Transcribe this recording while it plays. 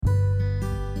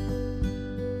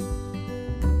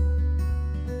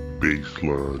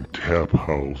Baseline Tap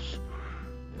House.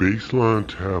 Baseline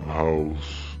Tap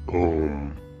House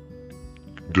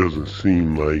doesn't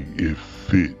seem like it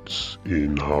fits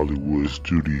in Hollywood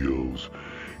studios.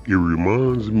 It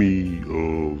reminds me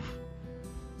of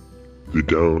the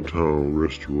downtown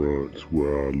restaurants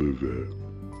where I live at,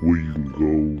 where you can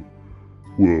go,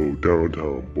 well,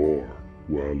 downtown bar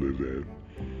where I live at.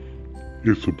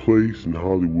 It's a place in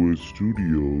Hollywood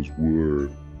studios where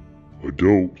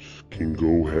adults can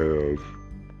go have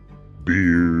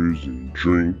beers and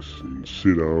drinks and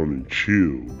sit down and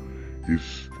chill.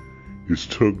 It's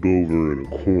tucked over in a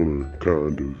corner,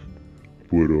 kind of,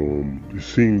 but it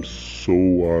seems so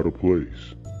out of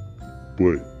place.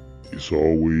 But it's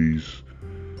always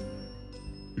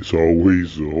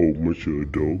a whole bunch of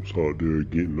adults out there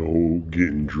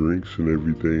getting drinks and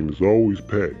everything. It's always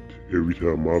packed every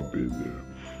time I've been there.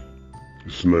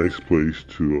 It's a nice place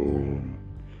to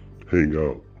hang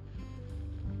out.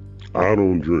 I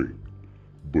don't drink,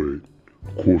 but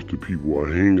of course the people I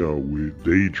hang out with,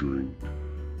 they drink.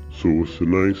 So it's a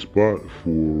nice spot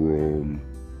for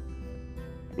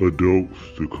adults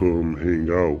to come hang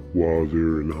out while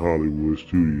they're in Hollywood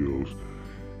studios.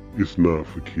 It's not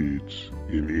for kids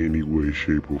in any way,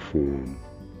 shape, or form.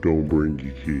 Don't bring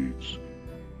your kids.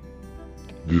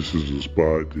 This is a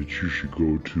spot that you should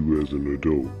go to as an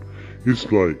adult. It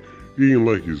ain't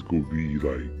like it's gonna be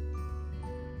like,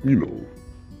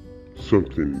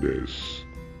 something that's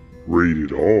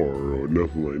rated R or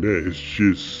nothing like that. It's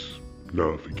just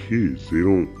not for kids.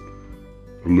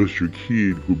 Unless your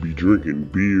kid could be drinking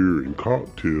beer and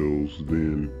cocktails,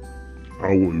 then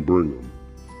I wouldn't bring them.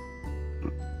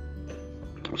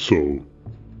 So,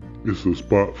 it's a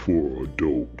spot for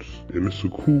adults, and it's a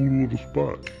cool little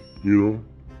spot,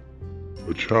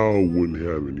 A child wouldn't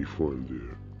have any fun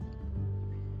there.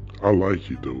 I like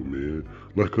it though, man.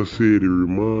 Like I said, it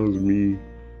reminds me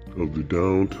of the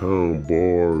downtown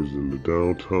bars and the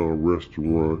downtown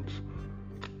restaurants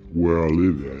where I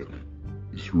live at.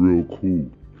 It's real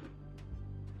cool.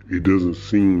 It doesn't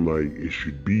seem like it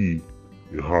should be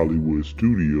in Hollywood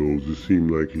studios. It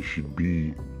seems like it should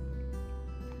be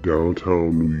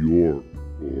downtown New York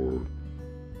or,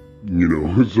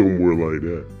 somewhere like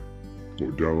that.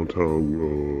 Or downtown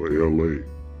LA.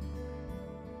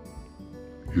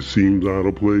 It seems out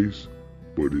of place,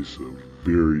 but it's a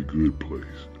very good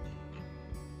place.